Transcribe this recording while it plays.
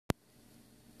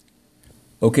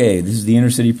Okay, this is the Inner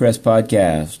City Press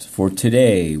podcast for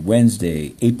today,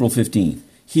 Wednesday, April 15th.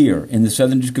 Here in the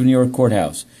Southern District of New York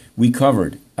Courthouse, we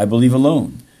covered, I believe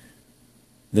alone,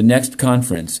 the next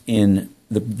conference in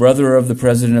the brother of the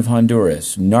President of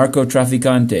Honduras,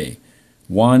 narcotraficante,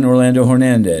 Juan Orlando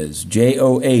Hernandez,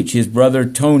 JOH, his brother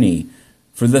Tony,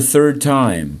 for the third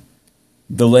time,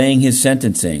 delaying his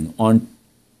sentencing on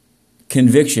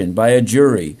conviction by a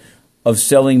jury of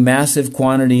selling massive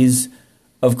quantities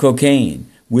of cocaine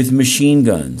with machine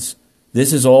guns.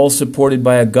 This is all supported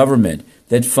by a government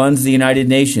that funds the United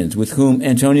Nations, with whom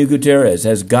Antonio Guterres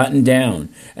has gotten down,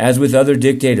 as with other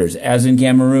dictators, as in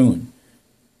Cameroon.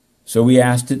 So we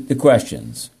asked the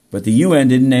questions, but the UN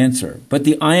didn't answer. But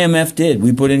the IMF did.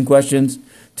 We put in questions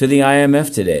to the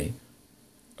IMF today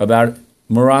about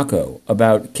Morocco,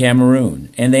 about Cameroon,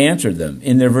 and they answered them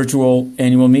in their virtual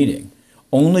annual meeting.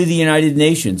 Only the United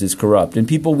Nations is corrupt, and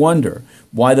people wonder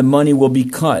why the money will be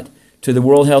cut to the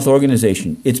World Health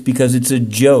Organization. It's because it's a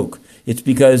joke. It's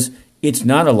because it's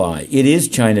not a lie. It is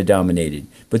China-dominated.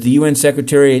 But the UN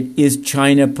Secretariat is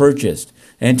China-purchased.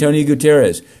 Antonio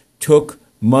Guterres took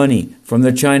money from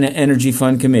the China Energy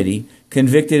Fund Committee,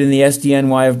 convicted in the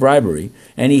SDNY of bribery,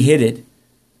 and he hid it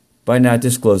by not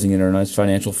disclosing it in its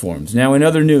financial forms. Now, in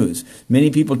other news, many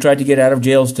people tried to get out of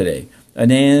jails today. A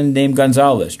man named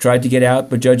Gonzalez tried to get out,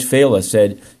 but Judge Fela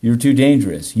said, "You're too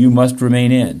dangerous. You must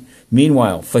remain in."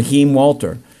 Meanwhile, Fahim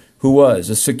Walter, who was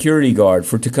a security guard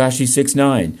for Tekashi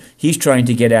 6ix9ine, he's trying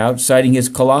to get out, citing his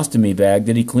colostomy bag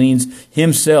that he cleans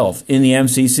himself in the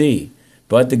MCC.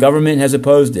 But the government has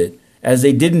opposed it, as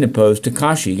they didn't oppose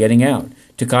Tekashi getting out.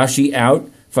 Tekashi out,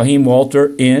 Fahim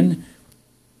Walter in.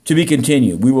 To be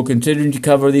continued. We will continue to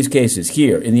cover these cases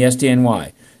here in the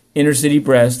SDNY. Inner City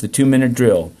Press, the 2-minute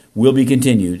drill, will be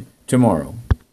continued tomorrow.